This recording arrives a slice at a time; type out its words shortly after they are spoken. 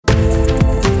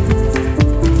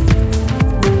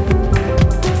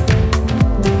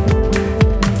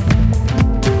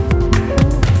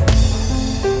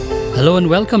Hello and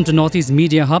welcome to Northeast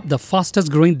Media Hub, the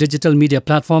fastest growing digital media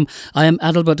platform. I am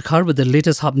Adalbert Khar with the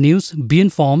latest Hub news. Be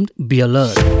informed, be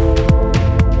alert.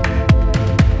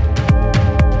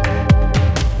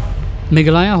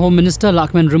 Meghalaya Home Minister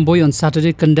Lakmen Rimboy on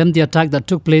Saturday condemned the attack that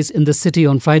took place in the city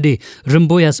on Friday.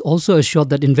 Rimboy has also assured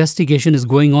that investigation is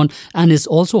going on and is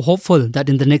also hopeful that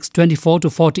in the next 24 to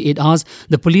 48 hours,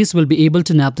 the police will be able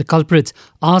to nab the culprits.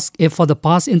 Asked if for the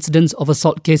past incidents of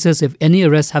assault cases, if any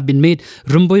arrests have been made,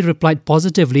 Rimboy replied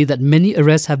positively that many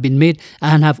arrests have been made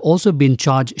and have also been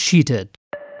charge sheeted.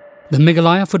 The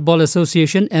Meghalaya Football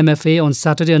Association MFA on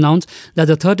Saturday announced that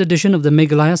the third edition of the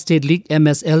Meghalaya State League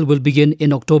MSL will begin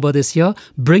in October this year,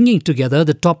 bringing together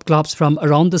the top clubs from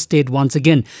around the state once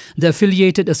again. The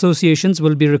affiliated associations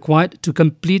will be required to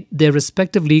complete their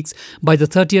respective leagues by the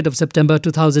 30th of September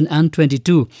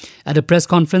 2022. At a press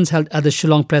conference held at the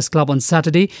Shillong Press Club on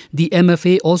Saturday, the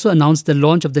MFA also announced the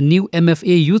launch of the new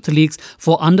MFA Youth Leagues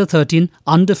for under 13,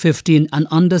 under 15 and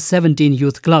under 17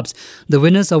 youth clubs, the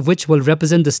winners of which will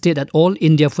represent the state at All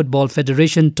India Football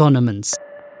Federation tournaments.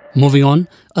 Moving on,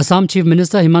 Assam Chief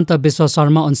Minister Himanta Biswa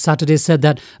Sarma on Saturday said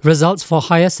that results for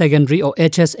higher secondary or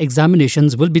HS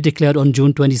examinations will be declared on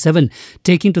June 27.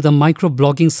 Taking to the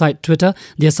micro-blogging site Twitter,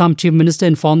 the Assam Chief Minister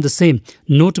informed the same.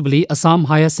 Notably, Assam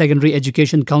Higher Secondary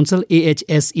Education Council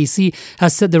AHSEC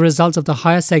has set the results of the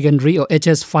higher secondary or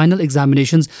HS final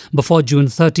examinations before June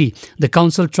 30. The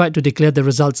council tried to declare the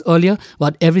results earlier,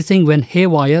 but everything went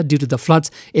haywire due to the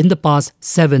floods in the past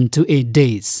 7 to 8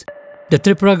 days. The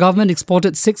Tripura government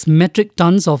exported 6 metric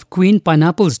tons of queen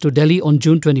pineapples to Delhi on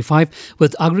June 25,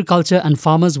 with Agriculture and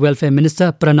Farmers Welfare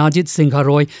Minister Pranajit Singha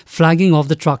Roy flagging off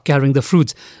the truck carrying the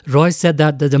fruits. Roy said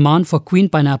that the demand for queen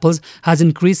pineapples has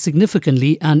increased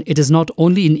significantly and it is not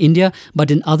only in India but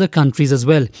in other countries as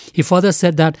well. He further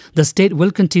said that the state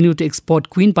will continue to export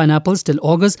queen pineapples till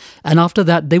August and after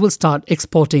that they will start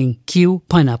exporting Q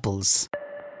pineapples.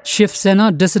 Shiv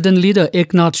Sena dissident leader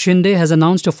Eknath Shinde has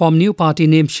announced to form new party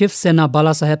named Shiv Sena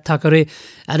Balasaheb Thackeray.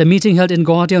 At a meeting held in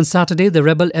Guwahati on Saturday, the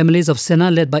rebel MLAs of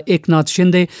Sena led by Eknath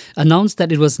Shinde announced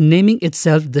that it was naming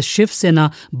itself the Shiv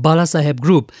Sena Balasaheb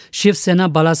Group. Shiv Sena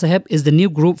Balasaheb is the new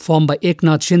group formed by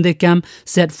Eknath Shinde camp,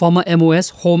 said former MOS,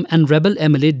 Home and rebel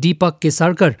MLA Deepak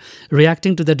Kesarkar.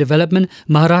 Reacting to the development,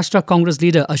 Maharashtra Congress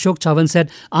leader Ashok Chavan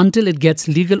said until it gets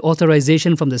legal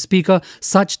authorization from the speaker,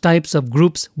 such types of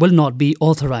groups will not be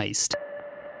authorized.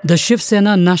 The Shiv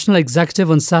Sena National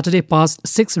Executive on Saturday passed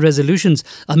 6 resolutions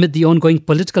amid the ongoing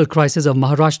political crisis of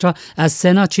Maharashtra as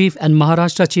Sena Chief and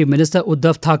Maharashtra Chief Minister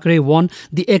Uddhav Thackeray warned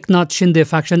the Eknath Shinde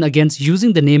faction against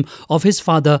using the name of his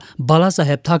father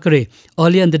Balasaheb Thackeray.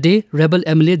 Earlier in the day, rebel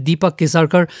MLA Deepak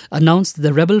Kesarkar announced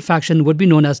the rebel faction would be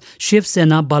known as Shiv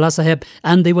Sena Balasaheb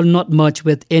and they will not merge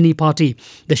with any party.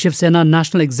 The Shiv Sena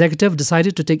National Executive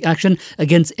decided to take action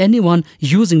against anyone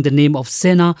using the name of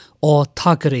Sena or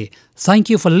Thackeray. Thank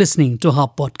you for listening to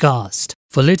Hub Podcast.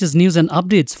 For latest news and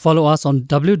updates, follow us on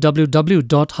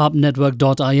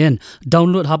www.hubnetwork.in.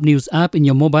 Download Hub News app in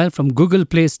your mobile from Google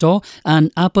Play Store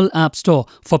and Apple App Store.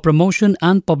 For promotion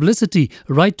and publicity,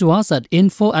 write to us at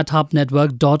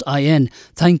info@hubnetwork.in.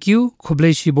 Thank you.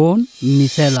 Khublei Shibon,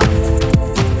 Mithela.